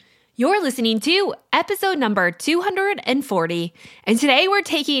You're listening to episode number 240, and today we're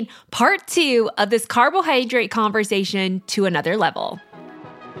taking part 2 of this carbohydrate conversation to another level.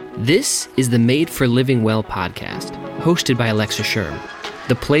 This is the Made for Living Well podcast, hosted by Alexa Sherm,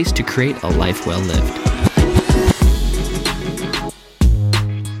 the place to create a life well lived.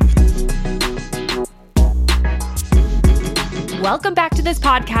 Welcome back to this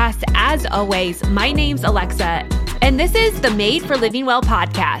podcast. As always, my name's Alexa, and this is the Made for Living Well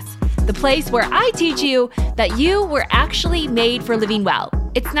podcast, the place where I teach you that you were actually made for living well.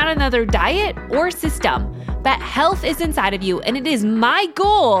 It's not another diet or system, but health is inside of you, and it is my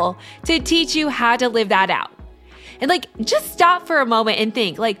goal to teach you how to live that out. And just stop for a moment and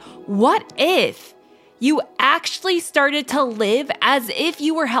think, what if you actually started to live as if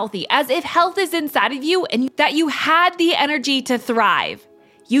you were healthy, as if health is inside of you and that you had the energy to thrive?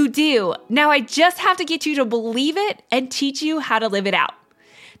 You do. Now I just have to get you to believe it and teach you how to live it out.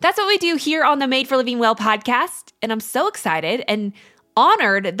 That's what we do here on the Made for Living Well podcast, and I'm so excited and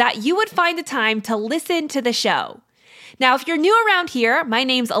honored that you would find the time to listen to the show. Now, if you're new around here, my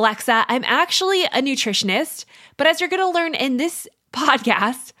name's Alexa. I'm actually a nutritionist, but as you're going to learn in this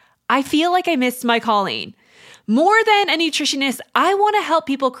podcast, I feel like I missed my calling. More than a nutritionist, I want to help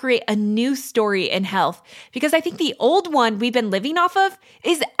people create a new story in health because I think the old one we've been living off of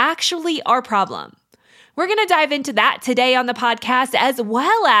is actually our problem. We're going to dive into that today on the podcast, as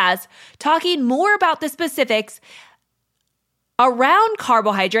well as talking more about the specifics around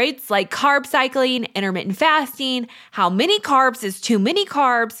carbohydrates, like carb cycling, intermittent fasting, how many carbs is too many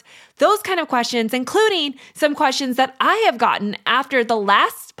carbs, those kind of questions, including some questions that I have gotten after the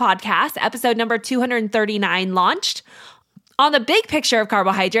last podcast, episode number 239, launched on the big picture of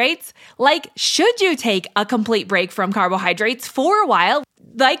carbohydrates, like should you take a complete break from carbohydrates for a while,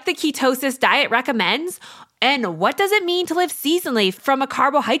 like the ketosis diet recommends? And what does it mean to live seasonally from a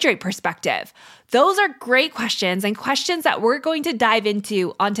carbohydrate perspective? Those are great questions and questions that we're going to dive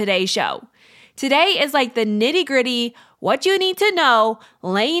into on today's show. Today is like the nitty-gritty, what you need to know,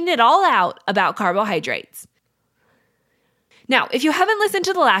 laying it all out about carbohydrates. Now, if you haven't listened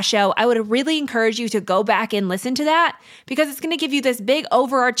to the last show, I would really encourage you to go back and listen to that because it's going to give you this big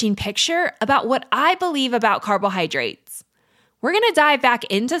overarching picture about what I believe about carbohydrates. We're going to dive back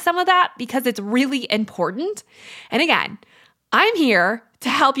into some of that because it's really important. And again, I'm here to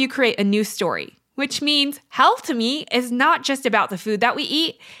help you create a new story, which means health to me is not just about the food that we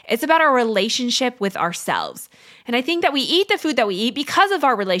eat. It's about our relationship with ourselves. And I think that we eat the food that we eat because of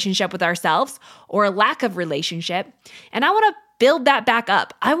our relationship with ourselves or a lack of relationship. And I want to build that back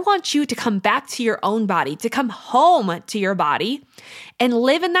up. I want you to come back to your own body, to come home to your body and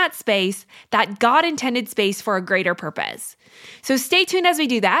live in that space, that God-intended space for a greater purpose. So stay tuned as we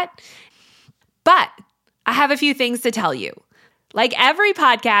do that. But I have a few things to tell you. Like every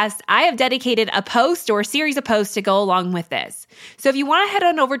podcast, I have dedicated a post or a series of posts to go along with this. So if you want to head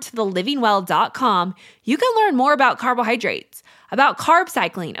on over to thelivingwell.com, you can learn more about carbohydrates, about carb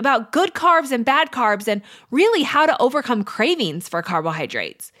cycling, about good carbs and bad carbs, and really how to overcome cravings for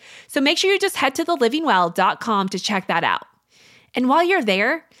carbohydrates. So make sure you just head to thelivingwell.com to check that out. And while you're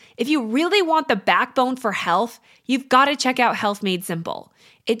there, if you really want the backbone for health, you've got to check out Health Made Simple.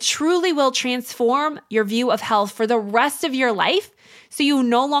 It truly will transform your view of health for the rest of your life, so you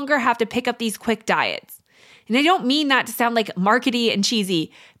no longer have to pick up these quick diets. And I don't mean that to sound like markety and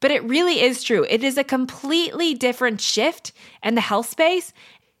cheesy, but it really is true. It is a completely different shift in the health space,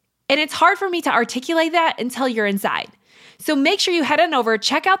 and it's hard for me to articulate that until you're inside. So make sure you head on over,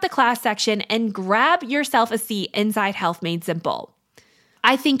 check out the class section, and grab yourself a seat inside Health Made Simple.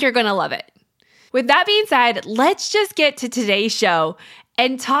 I think you're going to love it. With that being said, let's just get to today's show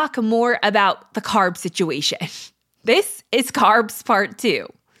and talk more about the carb situation. This is Carbs Part 2.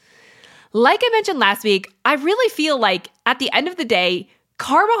 Like I mentioned last week, I really feel like at the end of the day,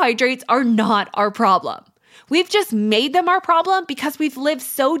 carbohydrates are not our problem. We've just made them our problem because we've lived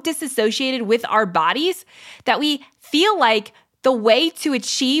so disassociated with our bodies that we feel like the way to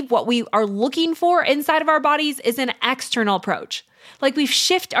achieve what we are looking for inside of our bodies is an external approach. Like we've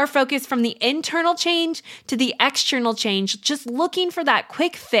shifted our focus from the internal change to the external change, just looking for that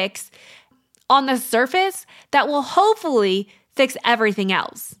quick fix on the surface that will hopefully fix everything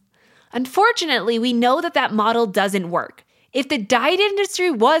else. Unfortunately, we know that that model doesn't work. If the diet industry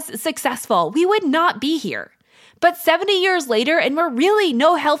was successful, we would not be here. But 70 years later, and we're really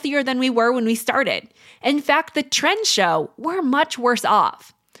no healthier than we were when we started. In fact, the trends show we're much worse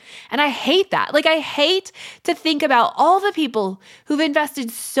off. And I hate that. I hate to think about all the people who've invested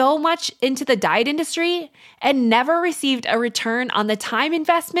so much into the diet industry and never received a return on the time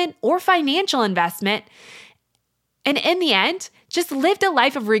investment or financial investment And in the end, just lived a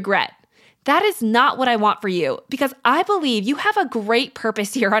life of regret. That is not what I want for you, because I believe you have a great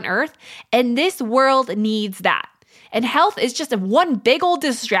purpose here on earth, and this world needs that. And health is just one big old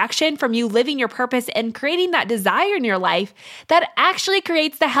distraction from you living your purpose and creating that desire in your life that actually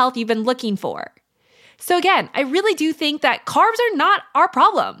creates the health you've been looking for. So again, I really do think that carbs are not our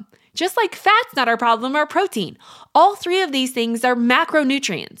problem. Just like fat's not our problem or protein. All three of these things are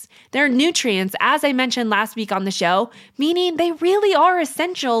macronutrients. They're nutrients, as I mentioned last week on the show, meaning they really are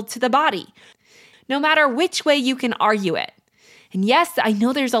essential to the body, no matter which way you can argue it. And yes, I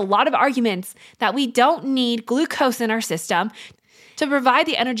know there's a lot of arguments that we don't need glucose in our system to provide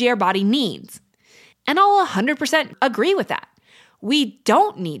the energy our body needs. And I'll 100% agree with that. We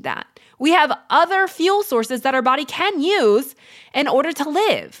don't need that. We have other fuel sources that our body can use in order to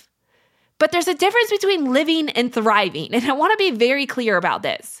live. But there's a difference between living and thriving, and I want to be very clear about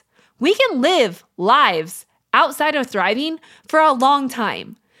this. We can live lives outside of thriving for a long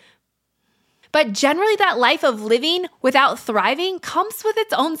time. But generally, that life of living without thriving comes with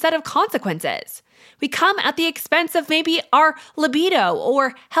its own set of consequences. We come at the expense of maybe our libido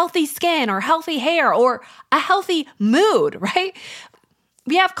or healthy skin or healthy hair or a healthy mood, right?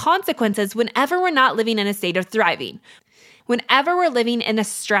 We have consequences whenever we're not living in a state of thriving, whenever we're living in a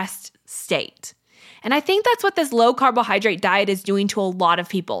stressed state. And I think that's what this low carbohydrate diet is doing to a lot of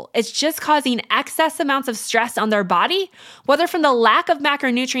people. It's just causing excess amounts of stress on their body, whether from the lack of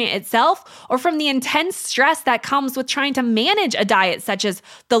macronutrient itself or from the intense stress that comes with trying to manage a diet such as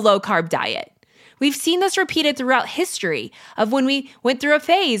the low carb diet. We've seen this repeated throughout history of when we went through a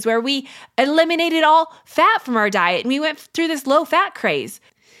phase where we eliminated all fat from our diet and we went through this low fat craze.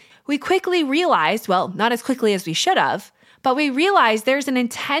 We quickly realized, well, not as quickly as we should have, but we realized there's an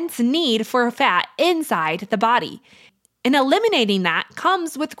intense need for fat inside the body. And eliminating that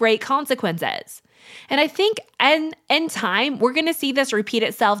comes with great consequences. And I think in time, we're going to see this repeat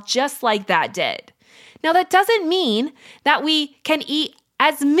itself just like that did. Now, that doesn't mean that we can eat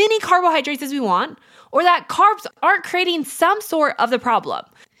as many carbohydrates as we want, or that carbs aren't creating some sort of the problem.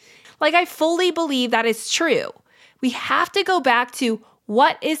 Like, I fully believe that is true. We have to go back to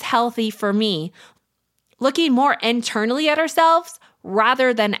what is healthy for me, looking more internally at ourselves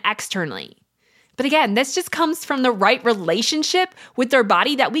rather than externally. But again, this just comes from the right relationship with our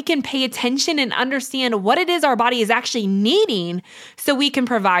body, that we can pay attention and understand what it is our body is actually needing so we can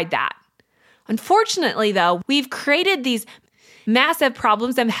provide that. Unfortunately, though, we've created these massive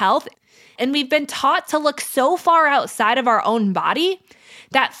problems in health, and we've been taught to look so far outside of our own body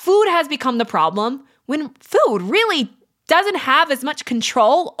that food has become the problem, when food really doesn't have as much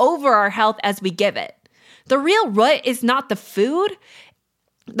control over our health as we give it. The real root is not the food.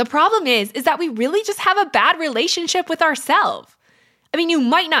 The problem is that we really just have a bad relationship with ourselves. I mean, you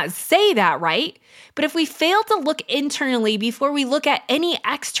might not say that, right? But if we fail to look internally before we look at any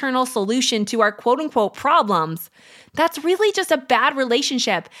external solution to our quote unquote problems, that's really just a bad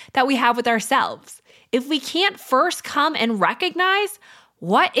relationship that we have with ourselves. If we can't first come and recognize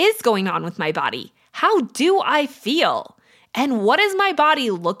what is going on with my body, how do I feel, and what is my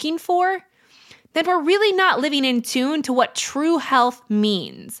body looking for, then we're really not living in tune to what true health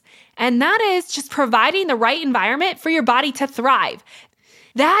means. And that is just providing the right environment for your body to thrive.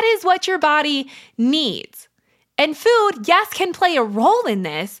 That is what your body needs. And food, yes, can play a role in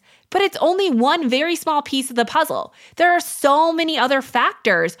this, but it's only one very small piece of the puzzle. There are so many other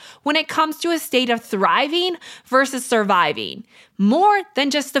factors when it comes to a state of thriving versus surviving, more than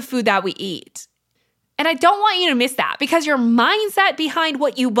just the food that we eat. And I don't want you to miss that, because your mindset behind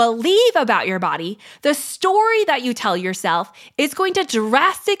what you believe about your body, the story that you tell yourself, is going to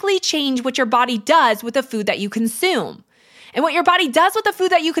drastically change what your body does with the food that you consume. And what your body does with the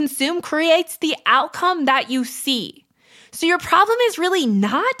food that you consume creates the outcome that you see. So your problem is really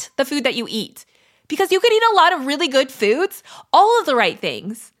not the food that you eat, because you could eat a lot of really good foods, all of the right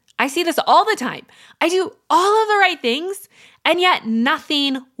things. I see this all the time. I do all of the right things, and yet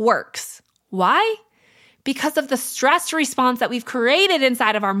nothing works. Why? Because of the stress response that we've created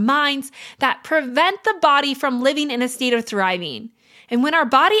inside of our minds that prevent the body from living in a state of thriving. And when our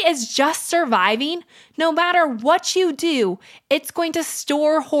body is just surviving, no matter what you do, it's going to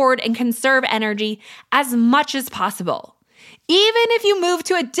store, hoard, and conserve energy as much as possible. Even if you move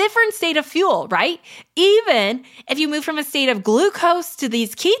to a different state of fuel, right? Even if you move from a state of glucose to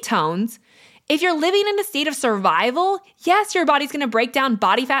these ketones, if you're living in a state of survival, yes, your body's going to break down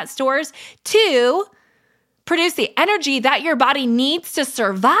body fat stores to produce the energy that your body needs to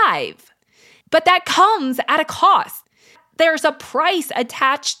survive. But that comes at a cost. There's a price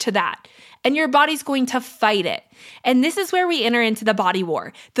attached to that. and your body's going to fight it. And this is where we enter into the body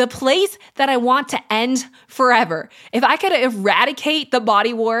war, the place that I want to end forever. If I could eradicate the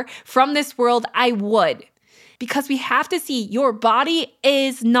body war from this world, I would. Because we have to see your body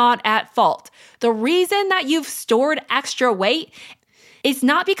is not at fault. The reason that you've stored extra weight is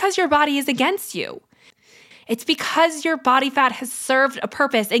not because your body is against you. It's because your body fat has served a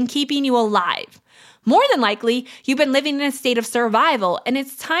purpose in keeping you alive. More than likely, you've been living in a state of survival, and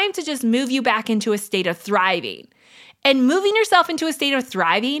it's time to just move you back into a state of thriving. And moving yourself into a state of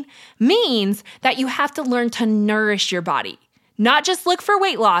thriving means that you have to learn to nourish your body. Not just look for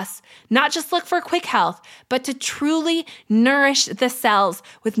weight loss, not just look for quick health, but to truly nourish the cells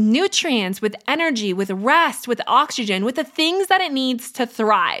with nutrients, with energy, with rest, with oxygen, with the things that it needs to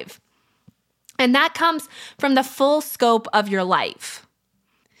thrive. And that comes from the full scope of your life.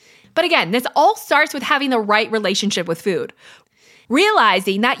 But again, this all starts with having the right relationship with food.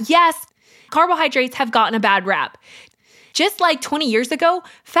 Realizing that yes, carbohydrates have gotten a bad rap. Just like 20 years ago,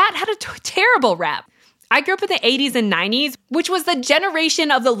 fat had a terrible rap. I grew up in the 80s and 90s, which was the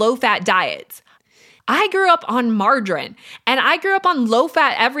generation of the low-fat diets. I grew up on margarine, and I grew up on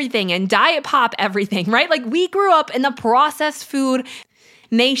low-fat everything and diet pop everything, right? Like we grew up in the processed food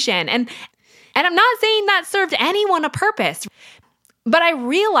nation. And I'm not saying that served anyone a purpose, but I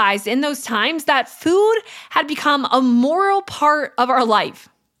realized in those times that food had become a moral part of our life.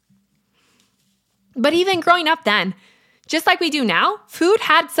 But even growing up then, just like we do now, food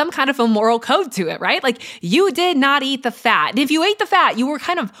had some kind of a moral code to it, right? Like you did not eat the fat. And if you ate the fat, you were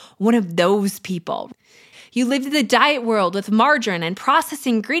kind of one of those people. You lived in the diet world with margarine and processed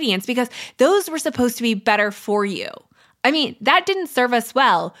ingredients because those were supposed to be better for you. I mean, that didn't serve us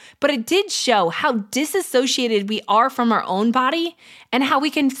well, but it did show how disassociated we are from our own body and how we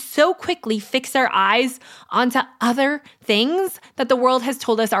can so quickly fix our eyes onto other things that the world has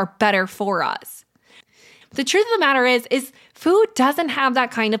told us are better for us. The truth of the matter is food doesn't have that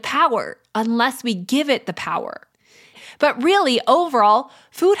kind of power unless we give it the power. But really, overall,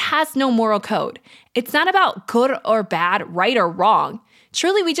 food has no moral code. It's not about good or bad, right or wrong.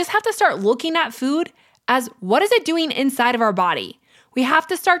 Truly, we just have to start looking at food as what is it doing inside of our body? We have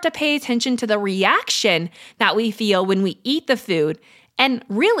to start to pay attention to the reaction that we feel when we eat the food. And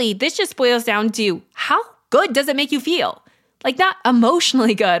really, this just boils down to how good does it make you feel? Like not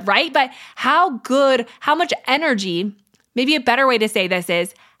emotionally good, right? But how good, how much energy, maybe a better way to say this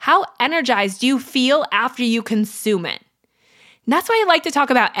is, how energized do you feel after you consume it? And that's why I like to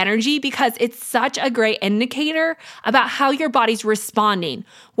talk about energy because it's such a great indicator about how your body's responding,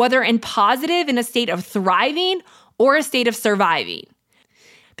 whether in positive, in a state of thriving or a state of surviving.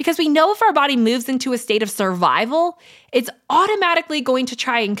 Because we know if our body moves into a state of survival, it's automatically going to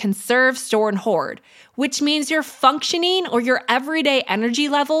try and conserve, store, and hoard, which means your functioning or your everyday energy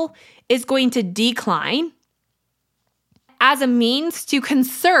level is going to decline as a means to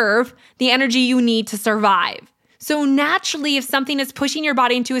conserve the energy you need to survive. So naturally, if something is pushing your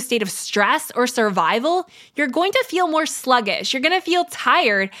body into a state of stress or survival, you're going to feel more sluggish. You're going to feel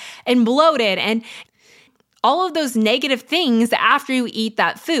tired and bloated and all of those negative things after you eat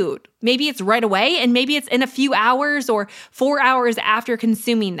that food. Maybe it's right away, and maybe it's in a few hours or 4 hours after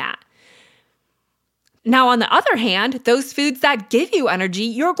consuming that. Now, on the other hand, those foods that give you energy,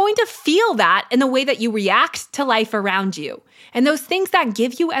 you're going to feel that in the way that you react to life around you. And those things that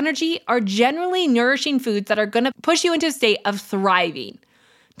give you energy are generally nourishing foods that are going to push you into a state of thriving.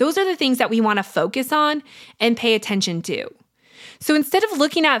 Those are the things that we want to focus on and pay attention to. So instead of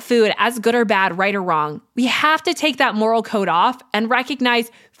looking at food as good or bad, right or wrong, we have to take that moral code off and recognize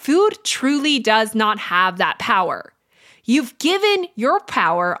food truly does not have that power. You've given your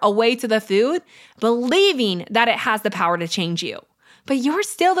power away to the food, believing that it has the power to change you. But you're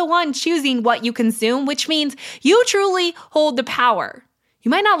still the one choosing what you consume, which means you truly hold the power.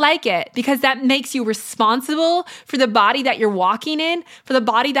 You might not like it because that makes you responsible for the body that you're walking in, for the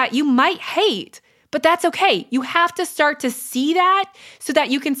body that you might hate. But that's okay. You have to start to see that so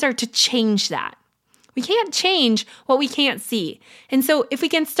that you can start to change that. We can't change what we can't see. And so if we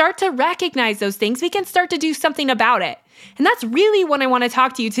can start to recognize those things, we can start to do something about it. And that's really what I want to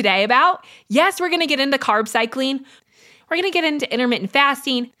talk to you today about. Yes, we're going to get into carb cycling. We're going to get into intermittent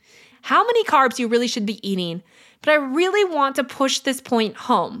fasting, how many carbs you really should be eating. But I really want to push this point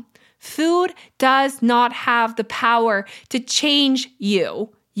home. Food does not have the power to change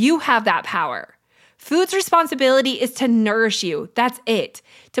you. You have that power. Food's responsibility is to nourish you. That's it.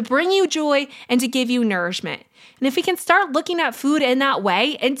 To bring you joy and to give you nourishment. And if we can start looking at food in that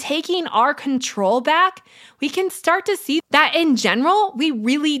way and taking our control back, we can start to see that in general, we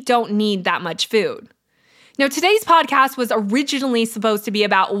really don't need that much food. Now, today's podcast was originally supposed to be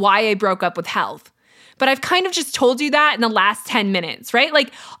about why I broke up with health, but I've kind of just told you that in the last 10 minutes, right?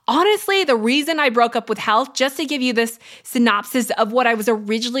 Like, honestly, the reason I broke up with health, just to give you this synopsis of what I was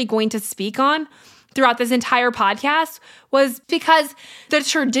originally going to speak on throughout this entire podcast, was because the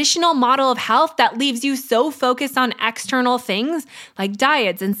traditional model of health that leaves you so focused on external things like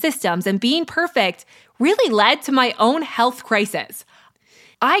diets and systems and being perfect really led to my own health crisis.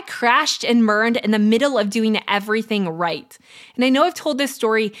 I crashed and burned in the middle of doing everything right. And I know I've told this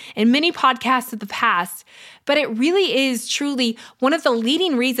story in many podcasts of the past, but it really is truly one of the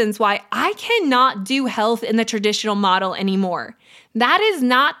leading reasons why I cannot do health in the traditional model anymore. That is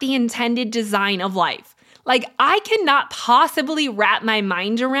not the intended design of life. Like, I cannot possibly wrap my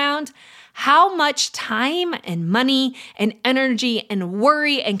mind around how much time and money and energy and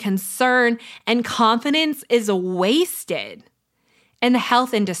worry and concern and confidence is wasted in the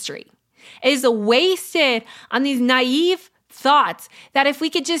health industry. It is wasted on these naive thoughts that if we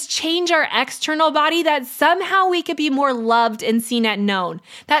could just change our external body, that somehow we could be more loved and seen and known.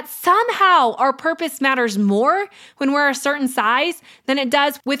 That somehow our purpose matters more when we're a certain size than it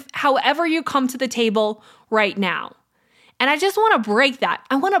does with however you come to the table right now. And I just want to break that.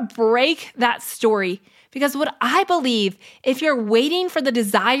 I want to break that story, because what I believe, if you're waiting for the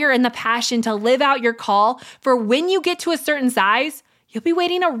desire and the passion to live out your call for when you get to a certain size, you'll be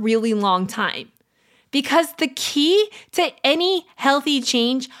waiting a really long time. Because the key to any healthy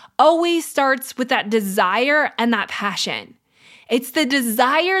change always starts with that desire and that passion. It's the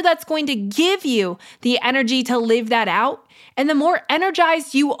desire that's going to give you the energy to live that out. And the more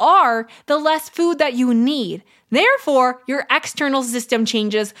energized you are, the less food that you need. Therefore, your external system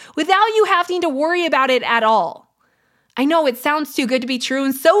changes without you having to worry about it at all. I know it sounds too good to be true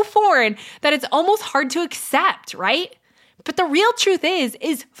and so foreign that it's almost hard to accept, right? But the real truth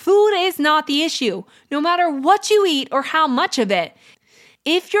is food is not the issue, no matter what you eat or how much of it.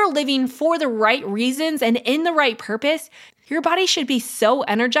 If you're living for the right reasons and in the right purpose, your body should be so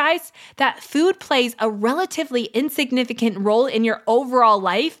energized that food plays a relatively insignificant role in your overall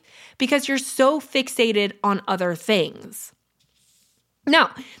life because you're so fixated on other things. Now,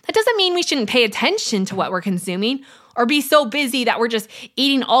 that doesn't mean we shouldn't pay attention to what we're consuming or be so busy that we're just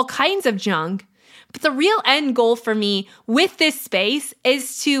eating all kinds of junk. But the real end goal for me with this space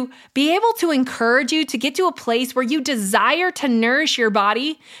is to be able to encourage you to get to a place where you desire to nourish your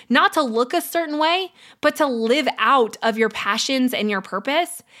body, not to look a certain way, but to live out of your passions and your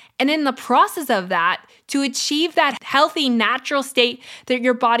purpose. And in the process of that, to achieve that healthy, natural state that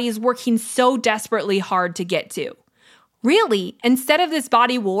your body is working so desperately hard to get to. Really, instead of this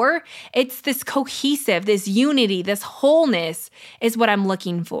body war, it's this cohesive, this unity, this wholeness is what I'm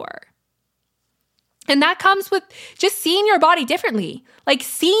looking for. And that comes with just seeing your body differently, like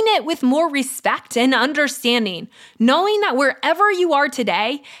seeing it with more respect and understanding, knowing that wherever you are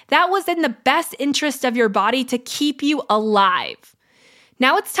today, that was in the best interest of your body to keep you alive.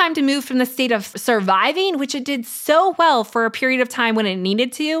 Now it's time to move from the state of surviving, which it did so well for a period of time when it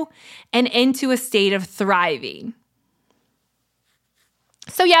needed to, and into a state of thriving.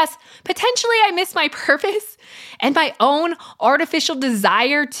 So yes, potentially I missed my purpose and my own artificial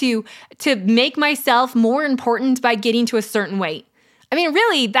desire to make myself more important by getting to a certain weight. I mean,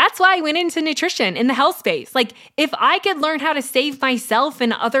 really, that's why I went into nutrition in the health space. Like, if I could learn how to save myself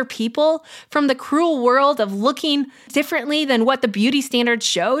and other people from the cruel world of looking differently than what the beauty standards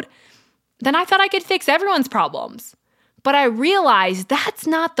showed, then I thought I could fix everyone's problems. But I realized that's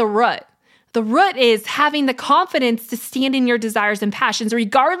not the root. The root is having the confidence to stand in your desires and passions,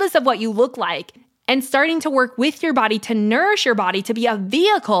 regardless of what you look like, and starting to work with your body to nourish your body to be a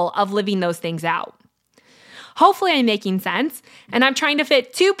vehicle of living those things out. Hopefully I'm making sense, and I'm trying to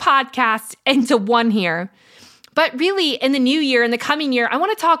fit 2 podcasts into one here. But really, in the new year, in the coming year, I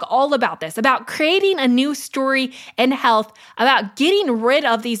want to talk all about this, about creating a new story in health, about getting rid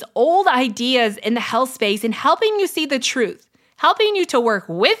of these old ideas in the health space and helping you see the truth, helping you to work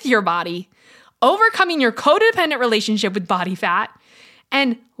with your body, overcoming your codependent relationship with body fat,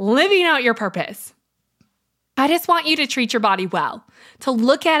 and living out your purpose. I just want you to treat your body well, to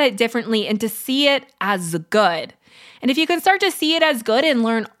look at it differently and to see it as good. And if you can start to see it as good and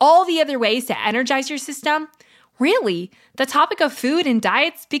learn all the other ways to energize your system, really, the topic of food and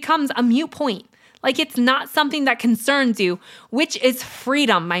diets becomes a moot point. Like, it's not something that concerns you, which is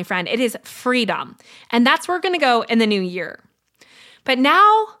freedom, my friend. It is freedom. And that's where we're going to go in the new year. But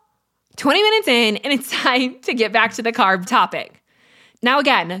now, 20 minutes in, and it's time to get back to the carb topic. Now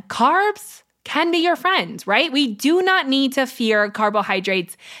again, carbs can be your friend, right? We do not need to fear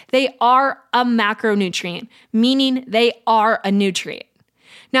carbohydrates. They are a macronutrient, meaning they are a nutrient.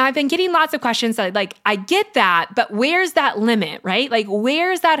 Now, I've been getting lots of questions that I get that, but where's that limit, right?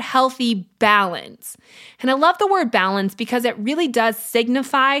 Where's that healthy balance? And I love the word balance because it really does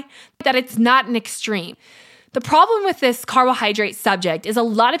signify that it's not an extreme. The problem with this carbohydrate subject is a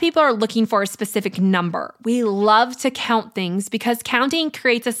lot of people are looking for a specific number. We love to count things because counting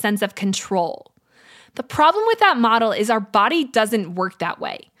creates a sense of control. The problem with that model is our body doesn't work that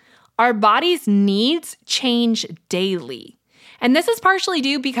way. Our body's needs change daily. And this is partially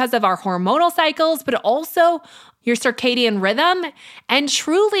due because of our hormonal cycles, but also your circadian rhythm and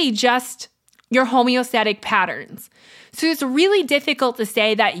truly just your homeostatic patterns. So it's really difficult to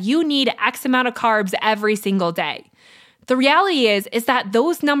say that you need X amount of carbs every single day. The reality is that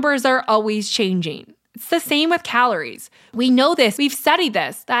those numbers are always changing. It's the same with calories. We know this, we've studied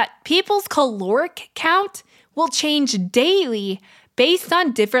this, that people's caloric count will change daily based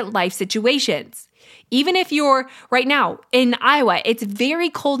on different life situations. Even if you're right now in Iowa, it's very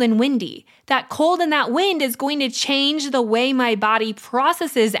cold and windy. That cold and that wind is going to change the way my body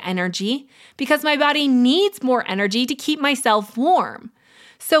processes energy because my body needs more energy to keep myself warm.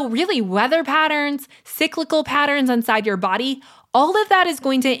 So really, weather patterns, cyclical patterns inside your body, all of that is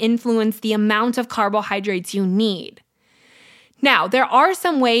going to influence the amount of carbohydrates you need. Now, there are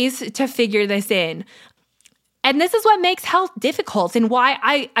some ways to figure this in. And this is what makes health difficult and why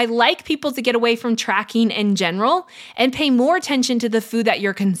I like people to get away from tracking in general and pay more attention to the food that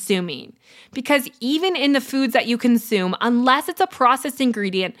you're consuming. Because even in the foods that you consume, unless it's a processed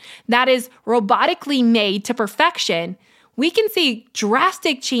ingredient that is robotically made to perfection, we can see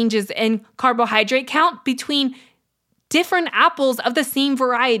drastic changes in carbohydrate count between different apples of the same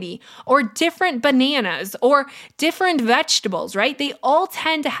variety or different bananas or different vegetables, right? They all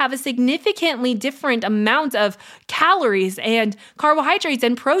tend to have a significantly different amount of calories and carbohydrates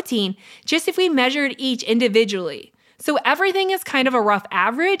and protein just if we measured each individually. So everything is kind of a rough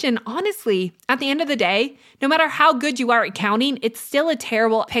average. And honestly, at the end of the day, no matter how good you are at counting, it's still a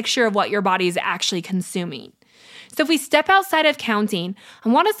terrible picture of what your body is actually consuming. So if we step outside of counting, I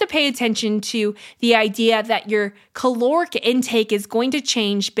want us to pay attention to the idea that your caloric intake is going to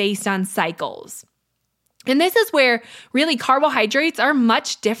change based on cycles. And this is where really carbohydrates are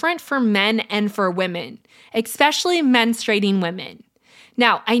much different for men and for women, especially menstruating women.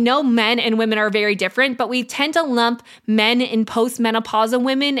 Now, I know men and women are very different, but we tend to lump men and postmenopausal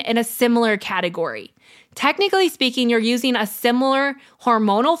women in a similar category. Technically speaking, you're using a similar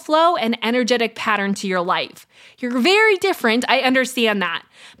hormonal flow and energetic pattern to your life. You're very different, I understand that.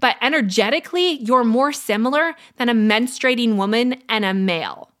 But energetically, you're more similar than a menstruating woman and a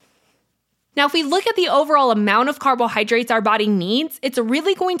male. Now, if we look at the overall amount of carbohydrates our body needs, it's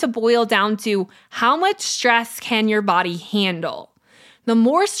really going to boil down to how much stress can your body handle. The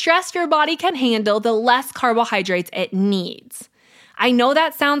more stress your body can handle, the less carbohydrates it needs. I know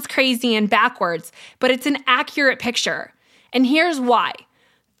that sounds crazy and backwards, but it's an accurate picture. And here's why.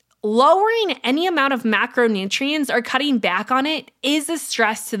 Lowering any amount of macronutrients or cutting back on it is a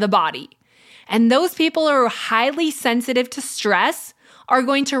stress to the body. And those people who are highly sensitive to stress are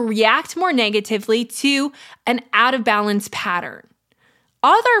going to react more negatively to an out of balance pattern.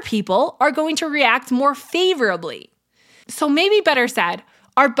 Other people are going to react more favorably. So maybe better said,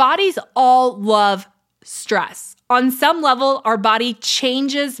 our bodies all love stress. On some level, our body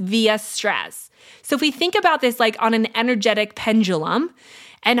changes via stress. So if we think about this like on an energetic pendulum,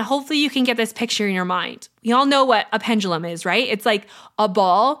 and hopefully you can get this picture in your mind. We all know what a pendulum is, right? It's like a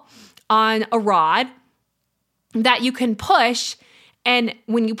ball on a rod that you can push, and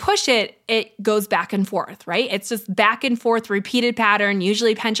when you push it, it goes back and forth, right? It's just back and forth, repeated pattern.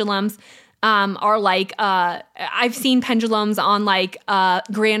 Usually pendulums are like, I've seen pendulums on like a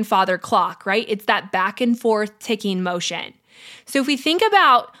grandfather clock, right? It's that back and forth ticking motion. So if we think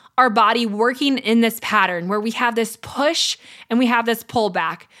about our body working in this pattern where we have this push and we have this pull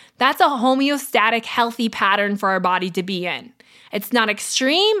back, that's a homeostatic, healthy pattern for our body to be in. It's not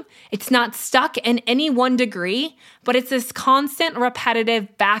extreme, it's not stuck in any one degree, but it's this constant,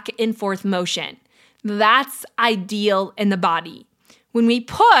 repetitive back and forth motion. That's ideal in the body. When we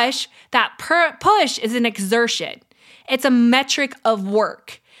push, that push is an exertion. It's a metric of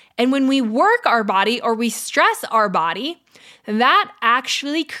work. And when we work our body or we stress our body, that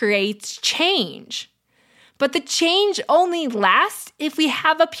actually creates change. But the change only lasts if we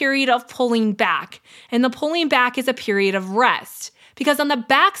have a period of pulling back. And the pulling back is a period of rest. Because on the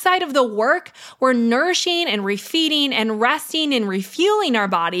backside of the work, we're nourishing and refeeding and resting and refueling our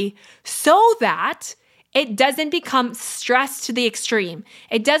body so that it doesn't become stressed to the extreme.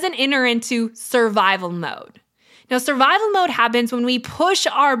 It doesn't enter into survival mode. Now, survival mode happens when we push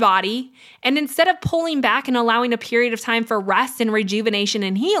our body, and instead of pulling back and allowing a period of time for rest and rejuvenation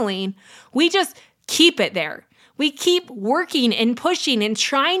and healing, we just keep it there. We keep working and pushing and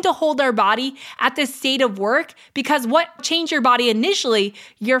trying to hold our body at this state of work, because what changed your body initially,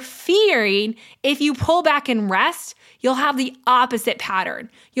 you're fearing if you pull back and rest, you'll have the opposite pattern.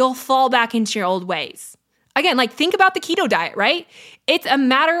 You'll fall back into your old ways. Again, like think about the keto diet, right? It's a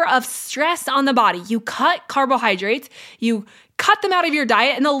matter of stress on the body. You cut carbohydrates, you cut them out of your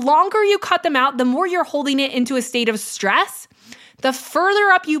diet, and the longer you cut them out, the more you're holding it into a state of stress, the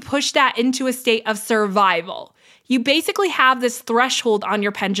further up you push that into a state of survival. You basically have this threshold on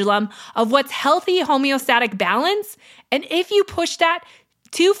your pendulum of what's healthy homeostatic balance, and if you push that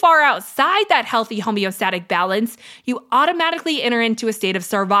too far outside that healthy homeostatic balance, you automatically enter into a state of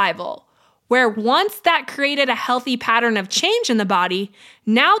survival, where once that created a healthy pattern of change in the body,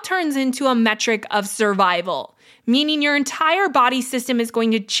 now turns into a metric of survival, meaning your entire body system is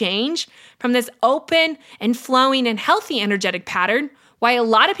going to change from this open and flowing and healthy energetic pattern. Why a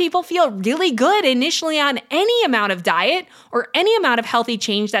lot of people feel really good initially on any amount of diet or any amount of healthy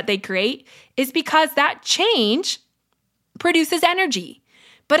change that they create is because that change produces energy.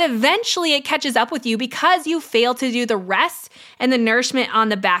 But eventually it catches up with you because you fail to do the rest and the nourishment on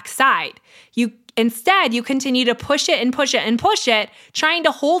the backside. Instead, you continue to push it and push it and push it, trying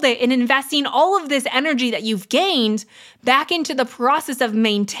to hold it and investing all of this energy that you've gained back into the process of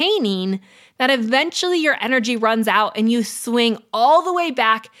maintaining, that eventually your energy runs out and you swing all the way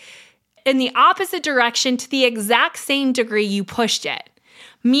back in the opposite direction to the exact same degree you pushed it.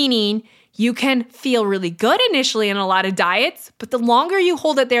 Meaning, you can feel really good initially in a lot of diets, but the longer you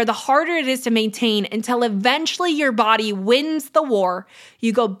hold it there, the harder it is to maintain until eventually your body wins the war.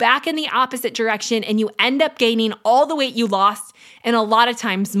 You go back in the opposite direction and you end up gaining all the weight you lost and a lot of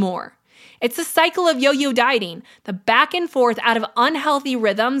times more. It's a cycle of yo-yo dieting, the back and forth out of unhealthy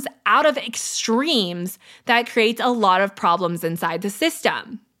rhythms, out of extremes that creates a lot of problems inside the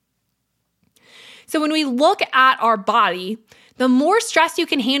system. So when we look at our body, the more stress you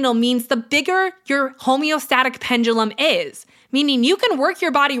can handle means the bigger your homeostatic pendulum is, meaning you can work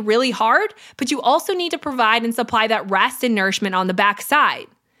your body really hard, but you also need to provide and supply that rest and nourishment on the backside.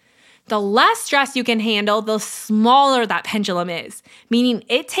 The less stress you can handle, the smaller that pendulum is, meaning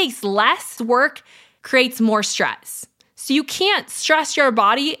it takes less work, creates more stress. So you can't stress your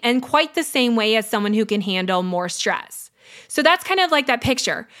body in quite the same way as someone who can handle more stress. So that's kind of like that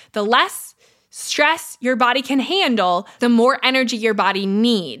picture. The less stress your body can handle, the more energy your body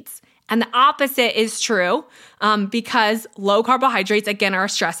needs. And the opposite is true because low carbohydrates, again, are a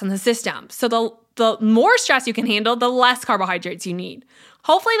stress on the system. So the more stress you can handle, the less carbohydrates you need.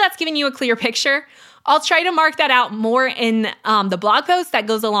 Hopefully that's giving you a clear picture. I'll try to mark that out more in the blog post that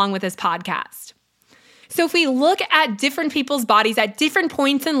goes along with this podcast. So if we look at different people's bodies at different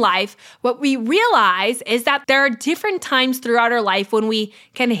points in life, what we realize is that there are different times throughout our life when we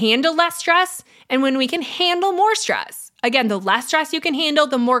can handle less stress and when we can handle more stress. Again, the less stress you can handle,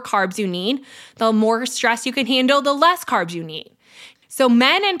 the more carbs you need. The more stress you can handle, the less carbs you need. So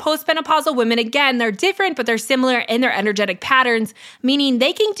men and postmenopausal women, again, they're different, but they're similar in their energetic patterns, meaning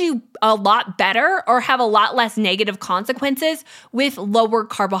they can do a lot better or have a lot less negative consequences with lower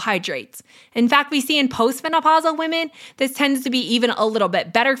carbohydrates. In fact, we see in postmenopausal women, this tends to be even a little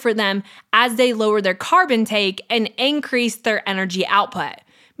bit better for them as they lower their carb intake and increase their energy output,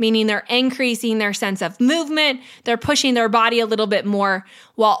 meaning they're increasing their sense of movement, they're pushing their body a little bit more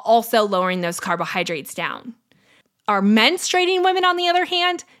while also lowering those carbohydrates down. Our menstruating women, on the other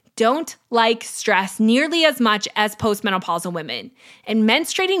hand, don't like stress nearly as much as postmenopausal women. And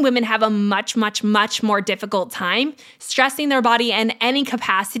menstruating women have a much, much, much more difficult time stressing their body in any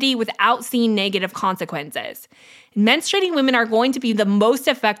capacity without seeing negative consequences. Menstruating women are going to be the most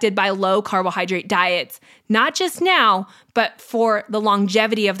affected by low carbohydrate diets, not just now, but for the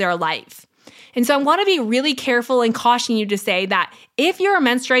longevity of their life. And so I want to be really careful and caution you to say that if you're a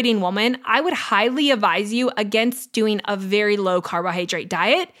menstruating woman, I would highly advise you against doing a very low carbohydrate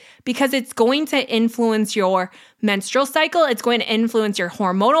diet because it's going to influence your menstrual cycle, it's going to influence your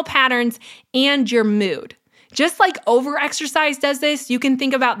hormonal patterns and your mood. Just like overexercise does this, you can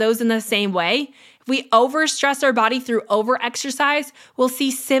think about those in the same way. If we overstress our body through overexercise, we'll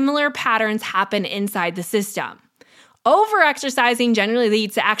see similar patterns happen inside the system. Overexercising generally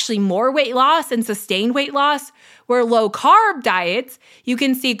leads to actually more weight loss and sustained weight loss, where low carb diets, you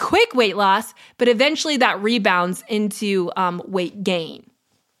can see quick weight loss, but eventually that rebounds into weight gain.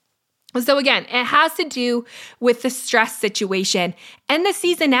 So again, it has to do with the stress situation and the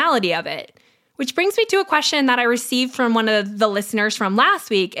seasonality of it, which brings me to a question that I received from one of the listeners from last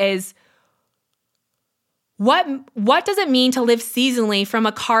week is, what does it mean to live seasonally from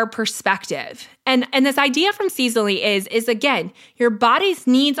a carb perspective? And this idea from seasonally is again, your body's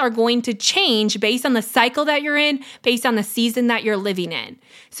needs are going to change based on the cycle that you're in, based on the season that you're living in.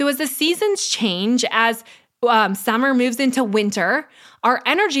 So as the seasons change, as summer moves into winter, our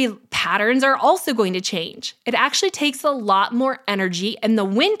energy patterns are also going to change. It actually takes a lot more energy in the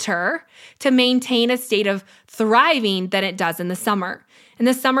winter to maintain a state of thriving than it does in the summer. In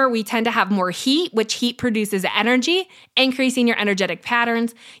the summer, we tend to have more heat, which heat produces energy, increasing your energetic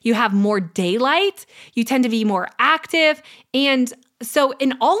patterns. You have more daylight. You tend to be more active. And so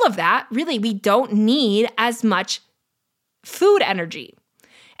in all of that, really, we don't need as much food energy.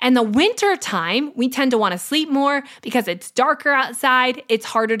 And the winter time, we tend to want to sleep more because it's darker outside. It's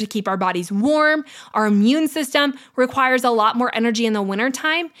harder to keep our bodies warm. Our immune system requires a lot more energy in the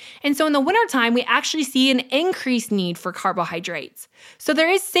wintertime. And so in the wintertime, we actually see an increased need for carbohydrates. So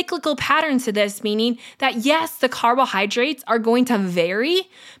there is cyclical patterns to this, meaning that yes, the carbohydrates are going to vary,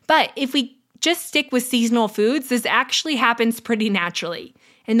 but if we just stick with seasonal foods, this actually happens pretty naturally.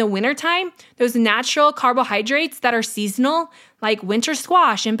 In the wintertime, those natural carbohydrates that are seasonal, like winter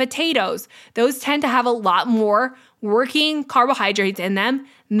squash and potatoes, those tend to have a lot more working carbohydrates in them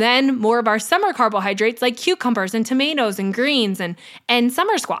than more of our summer carbohydrates like cucumbers and tomatoes and greens and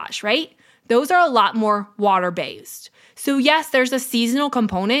summer squash, right? Those are a lot more water-based. So yes, there's a seasonal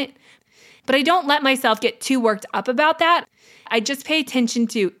component, but I don't let myself get too worked up about that. I just pay attention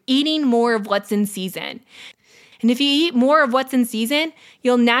to eating more of what's in season. And if you eat more of what's in season,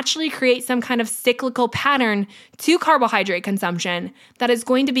 you'll naturally create some kind of cyclical pattern to carbohydrate consumption that is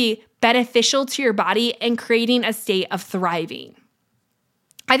going to be beneficial to your body and creating a state of thriving.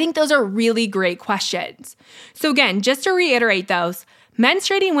 I think those are really great questions. So again, just to reiterate those,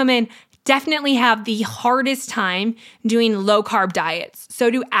 menstruating women definitely have the hardest time doing low-carb diets. So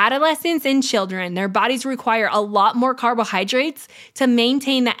do adolescents and children. Their bodies require a lot more carbohydrates to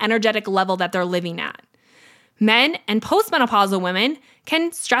maintain the energetic level that they're living at. Men and postmenopausal women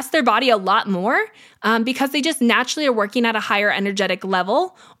can stress their body a lot more because they just naturally are working at a higher energetic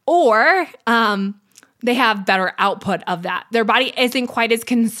level, or they have better output of that. Their body isn't quite as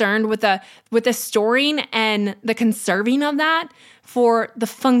concerned with the storing and the conserving of that for the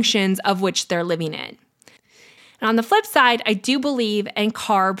functions of which they're living in. And on the flip side, I do believe in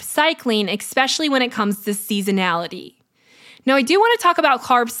carb cycling, especially when it comes to seasonality. Now, I do want to talk about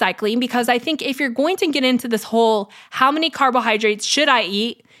carb cycling because I think if you're going to get into this whole how many carbohydrates should I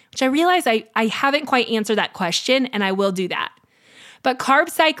eat, which I realize I haven't quite answered that question, and I will do that. But carb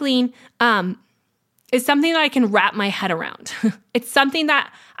cycling is something that I can wrap my head around. It's something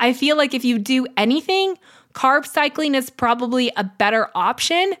that I feel like if you do anything, carb cycling is probably a better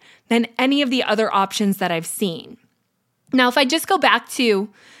option than any of the other options that I've seen. Now, if I just go back to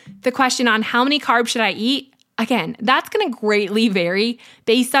the question on how many carbs should I eat, again, that's going to greatly vary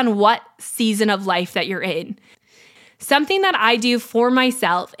based on what season of life that you're in. Something that I do for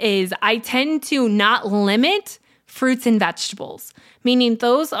myself is I tend to not limit fruits and vegetables, meaning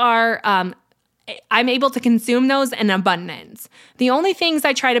those are, I'm able to consume those in abundance. The only things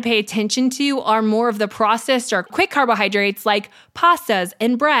I try to pay attention to are more of the processed or quick carbohydrates like pastas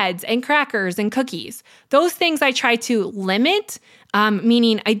and breads and crackers and cookies. Those things I try to limit,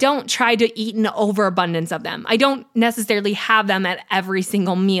 meaning I don't try to eat an overabundance of them. I don't necessarily have them at every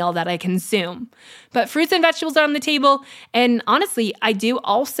single meal that I consume. But fruits and vegetables are on the table. And honestly, I do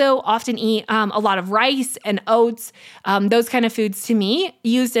also often eat a lot of rice and oats. Those kind of foods to me,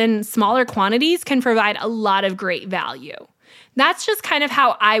 used in smaller quantities, can provide a lot of great value. That's just kind of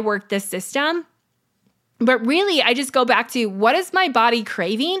how I work this system. But really, I just go back to what is my body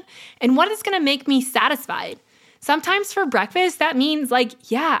craving and what is going to make me satisfied. Sometimes for breakfast, that means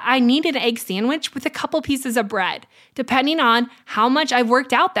I need an egg sandwich with a couple pieces of bread, depending on how much I've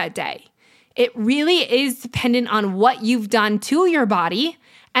worked out that day. It really is dependent on what you've done to your body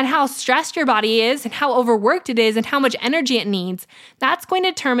and how stressed your body is and how overworked it is and how much energy it needs. That's going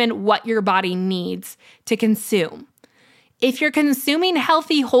to determine what your body needs to consume. If you're consuming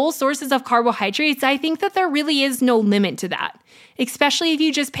healthy, whole sources of carbohydrates, I think that there really is no limit to that, especially if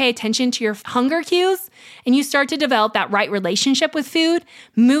you just pay attention to your hunger cues and you start to develop that right relationship with food,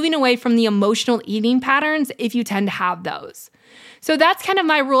 moving away from the emotional eating patterns if you tend to have those. So that's kind of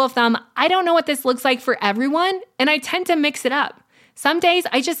my rule of thumb. I don't know what this looks like for everyone, and I tend to mix it up. Some days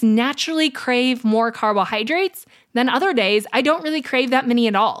I just naturally crave more carbohydrates, then other days I don't really crave that many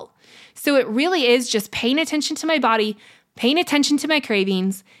at all. So it really is just paying attention to my body, paying attention to my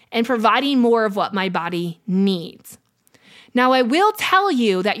cravings, and providing more of what my body needs. Now, I will tell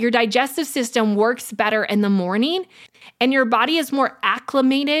you that your digestive system works better in the morning, and your body is more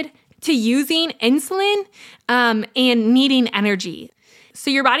acclimated to using insulin and needing energy. So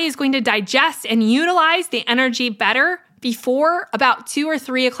your body is going to digest and utilize the energy better before about 2 or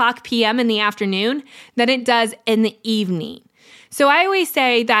 3 o'clock p.m. in the afternoon than it does in the evening. So I always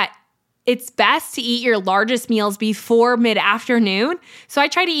say that it's best to eat your largest meals before mid-afternoon. So I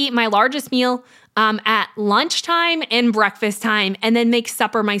try to eat my largest meal at lunchtime and breakfast time, and then make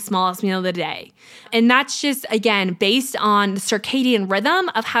supper my smallest meal of the day. And that's just, again, based on the circadian rhythm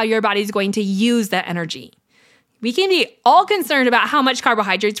of how your body's going to use that energy. We can be all concerned about how much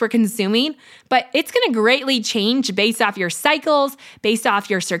carbohydrates we're consuming, but it's going to greatly change based off your cycles, based off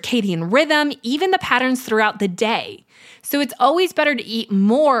your circadian rhythm, even the patterns throughout the day. So it's always better to eat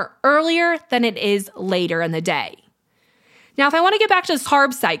more earlier than it is later in the day. Now, if I want to get back to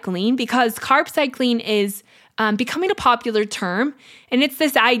carb cycling, because carb cycling is becoming a popular term, and it's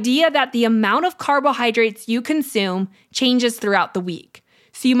this idea that the amount of carbohydrates you consume changes throughout the week.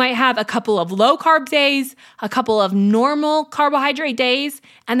 So you might have a couple of low carb days, a couple of normal carbohydrate days,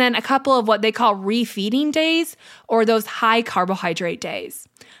 and then a couple of what they call refeeding days, or those high carbohydrate days.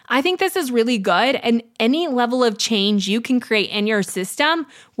 I think this is really good, and any level of change you can create in your system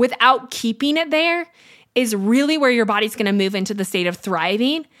without keeping it there is really where your body's going to move into the state of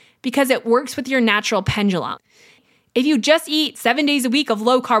thriving, because it works with your natural pendulum. If you just eat 7 days a week of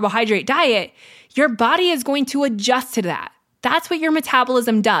low carbohydrate diet, your body is going to adjust to that. That's what your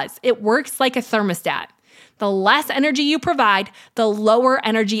metabolism does. It works like a thermostat. The less energy you provide, the lower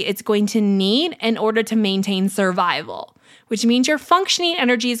energy it's going to need in order to maintain survival, which means your functioning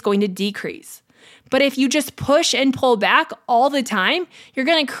energy is going to decrease. But if you just push and pull back all the time, you're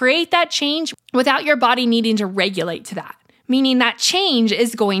going to create that change without your body needing to regulate to that, meaning that change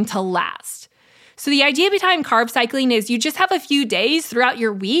is going to last. So the idea behind carb cycling is you just have a few days throughout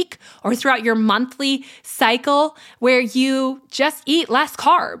your week or throughout your monthly cycle where you just eat less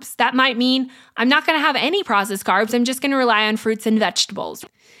carbs. That might mean I'm not going to have any processed carbs. I'm just going to rely on fruits and vegetables.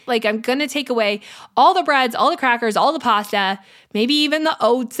 Like I'm going to take away all the breads, all the crackers, all the pasta, maybe even the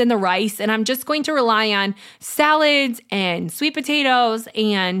oats and the rice, and I'm just going to rely on salads and sweet potatoes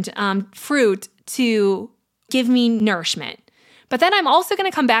and fruit to give me nourishment. But then I'm also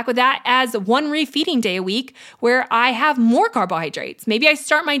going to come back with that as one refeeding day a week where I have more carbohydrates. Maybe I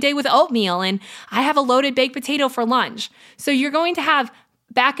start my day with oatmeal and I have a loaded baked potato for lunch. So you're going to have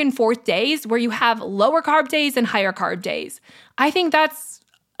back and forth days where you have lower carb days and higher carb days. I think that's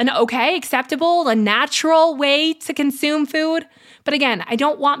an okay, acceptable, a natural way to consume food. But again, I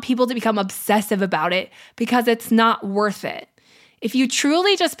don't want people to become obsessive about it because it's not worth it. If you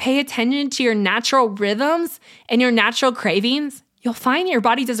truly just pay attention to your natural rhythms and your natural cravings, you'll find your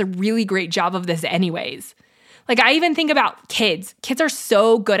body does a really great job of this anyways. Like I even think about kids. Kids are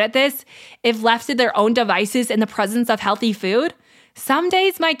so good at this. If left to their own devices in the presence of healthy food, some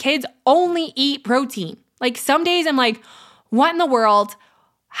days my kids only eat protein. Like some days I'm like, what in the world?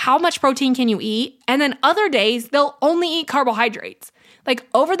 How much protein can you eat? And then other days they'll only eat carbohydrates. Like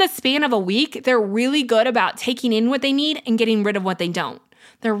over the span of a week, they're really good about taking in what they need and getting rid of what they don't.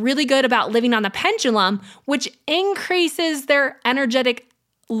 They're really good about living on the pendulum, which increases their energetic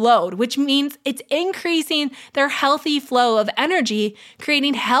load, which means it's increasing their healthy flow of energy,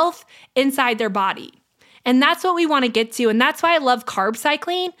 creating health inside their body. And that's what we want to get to. And that's why I love carb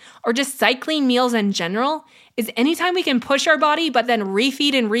cycling or just cycling meals in general, is anytime we can push our body, but then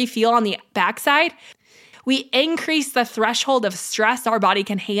refeed and refuel on the backside, we increase the threshold of stress our body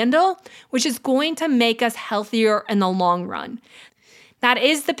can handle, which is going to make us healthier in the long run. That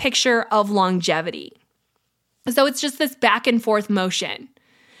is the picture of longevity. So it's just this back and forth motion.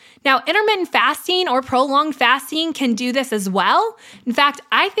 Now, intermittent fasting or prolonged fasting can do this as well. In fact,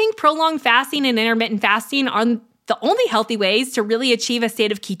 I think prolonged fasting and intermittent fasting are the only healthy ways to really achieve a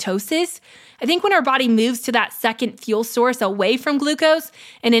state of ketosis. I think when our body moves to that second fuel source away from glucose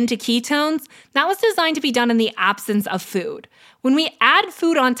and into ketones, that was designed to be done in the absence of food. When we add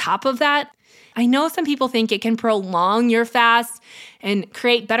food on top of that, I know some people think it can prolong your fast and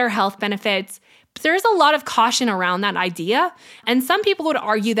create better health benefits, but there's a lot of caution around that idea. And some people would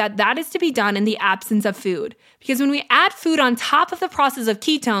argue that that is to be done in the absence of food. Because when we add food on top of the process of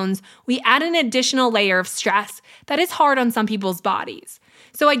ketones, we add an additional layer of stress that is hard on some people's bodies.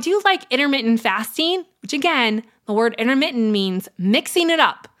 So I do like intermittent fasting, which again, the word intermittent means mixing it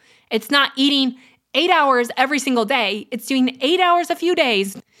up. It's not eating 8 hours every single day. It's doing 8 hours a few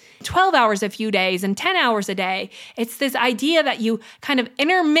days, 12 hours a few days, and 10 hours a day. It's this idea that you kind of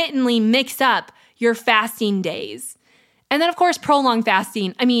intermittently mix up your fasting days. And then, of course, prolonged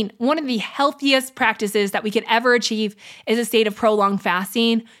fasting. I mean, one of the healthiest practices that we could ever achieve is a state of prolonged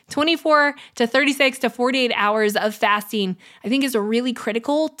fasting. 24 to 36 to 48 hours of fasting, I think, is really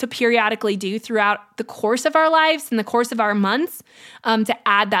critical to periodically do throughout the course of our lives and the course of our months to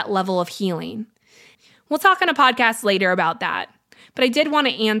add that level of healing. We'll talk on a podcast later about that, but I did want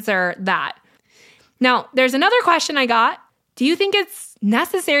to answer that. Now, there's another question I got. Do you think it's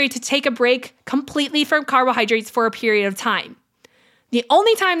necessary to take a break completely from carbohydrates for a period of time? The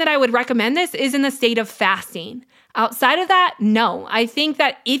only time that I would recommend this is in the state of fasting. Outside of that, no. I think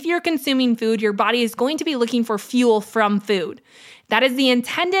that if you're consuming food, your body is going to be looking for fuel from food. That is the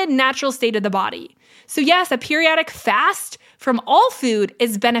intended natural state of the body. So yes, a periodic fast from all food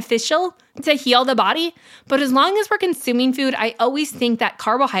is beneficial to heal the body, but as long as we're consuming food, I always think that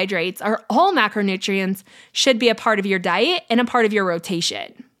carbohydrates, or all macronutrients, should be a part of your diet and a part of your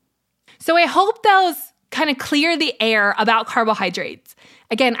rotation. So I hope those kind of clear the air about carbohydrates.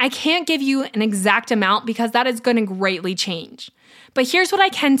 Again, I can't give you an exact amount because that is going to greatly change. But here's what I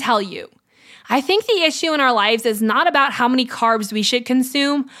can tell you. I think the issue in our lives is not about how many carbs we should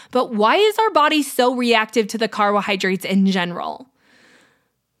consume, but why is our body so reactive to the carbohydrates in general?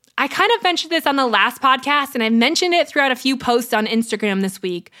 I kind of mentioned this on the last podcast, and I mentioned it throughout a few posts on Instagram this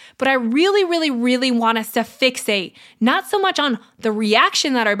week, but I really want us to fixate not so much on the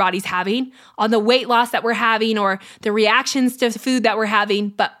reaction that our body's having, on the weight loss that we're having, or the reactions to food that we're having,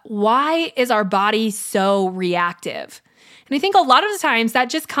 but why is our body so reactive? And I think a lot of the times that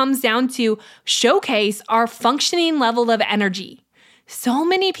just comes down to showcase our functioning level of energy. So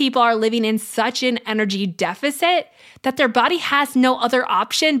many people are living in such an energy deficit that their body has no other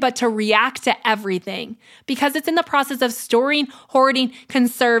option but to react to everything because it's in the process of storing, hoarding,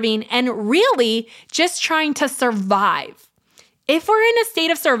 conserving, and really just trying to survive. If we're in a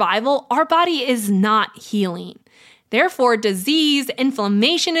state of survival, our body is not healing. Therefore, disease,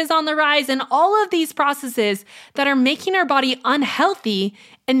 inflammation is on the rise, and all of these processes that are making our body unhealthy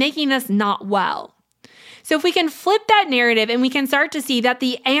and making us not well. So if we can flip that narrative and we can start to see that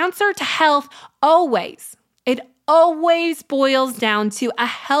the answer to health always boils down to a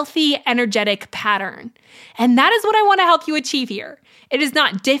healthy, energetic pattern. And that is what I want to help you achieve here. It is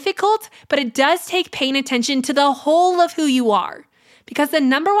not difficult, but it does take paying attention to the whole of who you are. Because the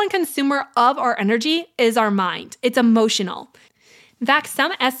number one consumer of our energy is our mind. It's emotional. In fact,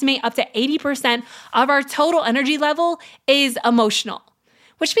 some estimate up to 80% of our total energy level is emotional,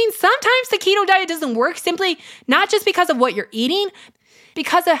 which means sometimes the keto diet doesn't work simply not just because of what you're eating,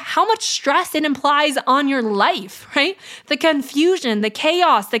 because of how much stress it implies on your life, right? The confusion, the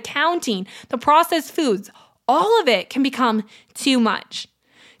chaos, the counting, the processed foods, all of it can become too much.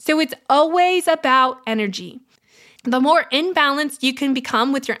 So it's always about energy. The more imbalanced you can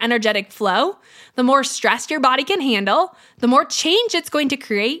become with your energetic flow, the more stress your body can handle, the more change it's going to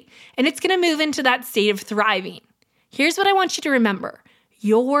create, and it's going to move into that state of thriving. Here's what I want you to remember.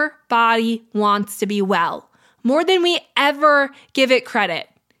 Your body wants to be well, more than we ever give it credit.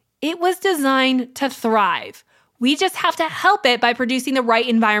 It was designed to thrive. We just have to help it by producing the right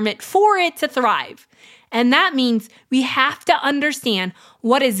environment for it to thrive. And that means we have to understand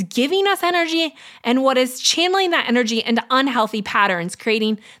what is giving us energy and what is channeling that energy into unhealthy patterns,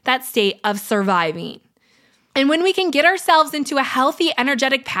 creating that state of surviving. And when we can get ourselves into a healthy,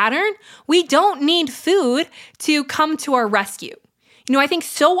 energetic pattern, we don't need food to come to our rescue. You know, I think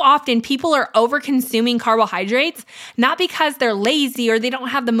so often people are over-consuming carbohydrates, not because they're lazy or they don't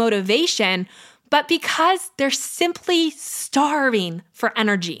have the motivation, but because they're simply starving for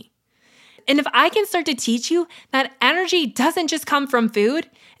energy. And if I can start to teach you that energy doesn't just come from food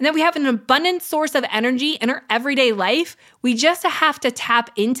and that we have an abundant source of energy in our everyday life, we just have to tap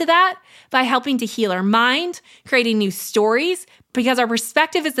into that by helping to heal our mind, creating new stories, because our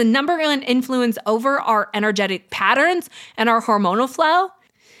perspective is the number one influence over our energetic patterns and our hormonal flow.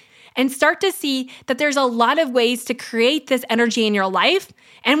 And start to see that there's a lot of ways to create this energy in your life.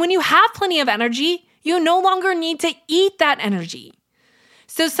 And when you have plenty of energy, you no longer need to eat that energy.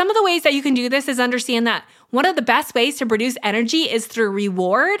 So some of the ways that you can do this is understand that one of the best ways to produce energy is through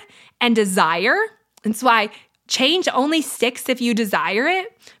reward and desire. That's why change only sticks if you desire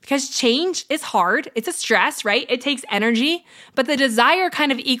it, because change is hard. It's a stress, right? It takes energy, but the desire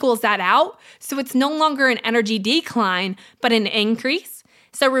kind of equals that out. So it's no longer an energy decline, but an increase.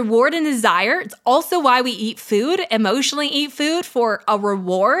 So reward and desire, it's also why we eat food, emotionally eat food for a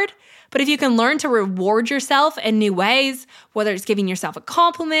reward. But if you can learn to reward yourself in new ways, whether it's giving yourself a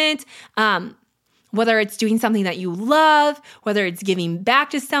compliment, whether it's doing something that you love, whether it's giving back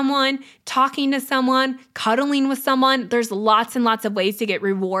to someone, talking to someone, cuddling with someone. There's lots and lots of ways to get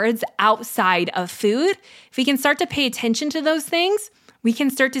rewards outside of food. If we can start to pay attention to those things, we can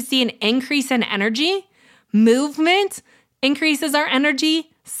start to see an increase in energy. Movement increases our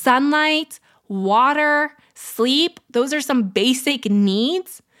energy. Sunlight, water, sleep, those are some basic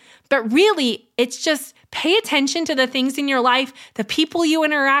needs. But really, it's just pay attention to the things in your life, the people you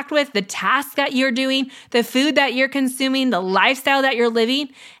interact with, the tasks that you're doing, the food that you're consuming, the lifestyle that you're living,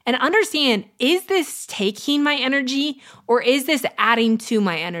 and understand, is this taking my energy or is this adding to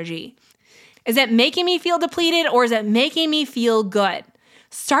my energy? Is it making me feel depleted or is it making me feel good?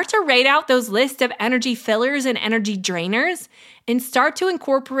 Start to write out those lists of energy fillers and energy drainers and start to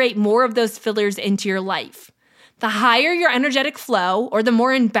incorporate more of those fillers into your life. The higher your energetic flow or the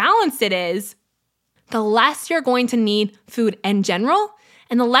more imbalanced it is, the less you're going to need food in general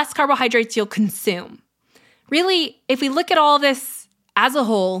and the less carbohydrates you'll consume. Really, if we look at all this as a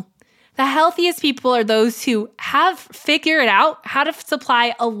whole, the healthiest people are those who have figured out how to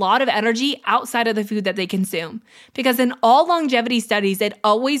supply a lot of energy outside of the food that they consume. Because in all longevity studies, it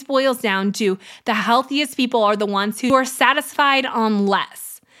always boils down to the healthiest people are the ones who are satisfied on less.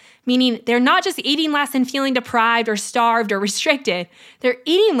 Meaning they're not just eating less and feeling deprived or starved or restricted. They're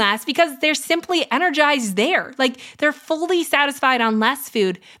eating less because they're simply energized there. Like they're fully satisfied on less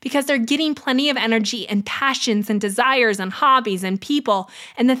food because they're getting plenty of energy and passions and desires and hobbies and people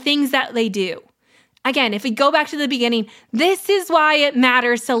and the things that they do. Again, if we go back to the beginning, this is why it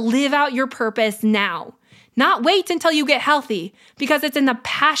matters to live out your purpose now. Not wait until you get healthy, because it's in the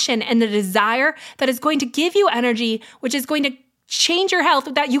passion and the desire that is going to give you energy, which is going to change your health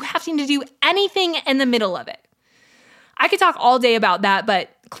without you having to do anything in the middle of it. I could talk all day about that, but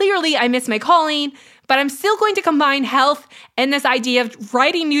clearly I miss my calling, but I'm still going to combine health and this idea of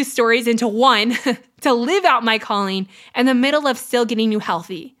writing news stories into one to live out my calling in the middle of still getting you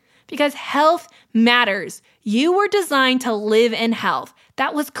healthy. Because health matters. You were designed to live in health.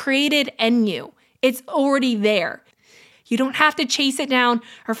 That was created in you. It's already there. You don't have to chase it down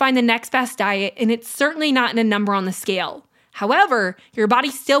or find the next best diet, and it's certainly not in a number on the scale. However, your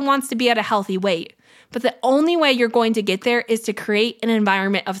body still wants to be at a healthy weight. But the only way you're going to get there is to create an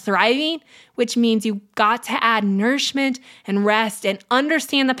environment of thriving, which means you've got to add nourishment and rest and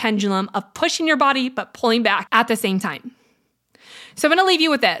understand the pendulum of pushing your body but pulling back at the same time. So I'm going to leave you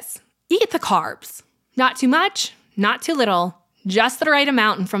with this. Eat the carbs. Not too much, not too little, just the right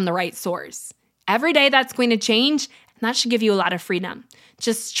amount and from the right source. Every day that's going to change, and that should give you a lot of freedom.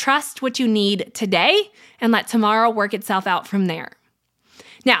 Just trust what you need today and let tomorrow work itself out from there.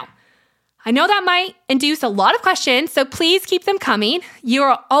 Now, I know that might induce a lot of questions, so please keep them coming. You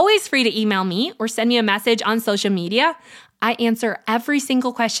are always free to email me or send me a message on social media. I answer every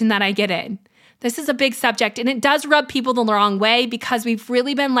single question that I get in. This is a big subject, and it does rub people the wrong way because we've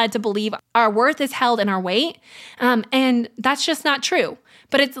really been led to believe our worth is held in our weight, and that's just not true.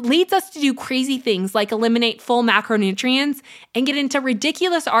 But it leads us to do crazy things like eliminate full macronutrients and get into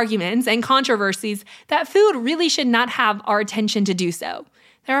ridiculous arguments and controversies that food really should not have our attention to do so.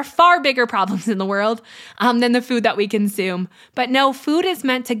 There are far bigger problems in the world than the food that we consume. But no, food is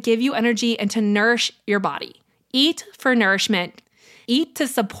meant to give you energy and to nourish your body. Eat for nourishment. Eat to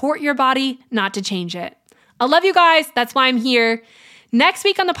support your body, not to change it. I love you guys. That's why I'm here. Next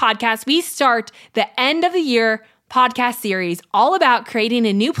week on the podcast, we start the end of the year podcast series all about creating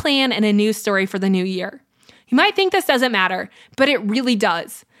a new plan and a new story for the new year. You might think this doesn't matter, but it really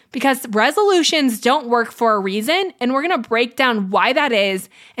does, because resolutions don't work for a reason, and we're going to break down why that is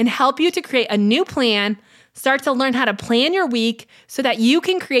and help you to create a new plan, start to learn how to plan your week so that you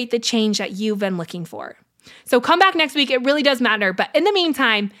can create the change that you've been looking for. So come back next week. It really does matter. But in the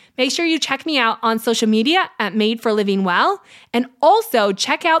meantime, make sure you check me out on social media at Made for Living Well, and also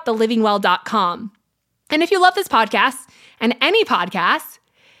check out thelivingwell.com. And if you love this podcast and any podcast,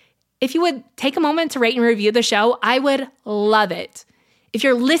 if you would take a moment to rate and review the show, I would love it. If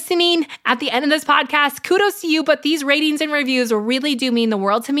you're listening at the end of this podcast, kudos to you, but these ratings and reviews really do mean the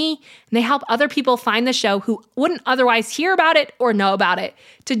world to me, and they help other people find the show who wouldn't otherwise hear about it or know about it,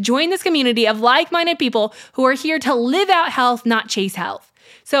 to join this community of like-minded people who are here to live out health, not chase health.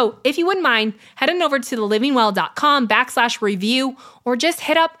 So if you wouldn't mind, head on over to thelivingwell.com/review, or just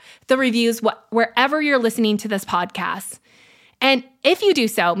hit up the reviews wherever you're listening to this podcast. And if you do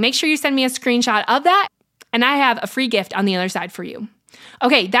so, make sure you send me a screenshot of that, and I have a free gift on the other side for you.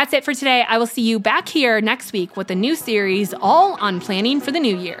 Okay, that's it for today. I will see you back here next week with a new series all on planning for the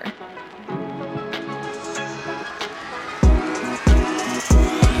new year.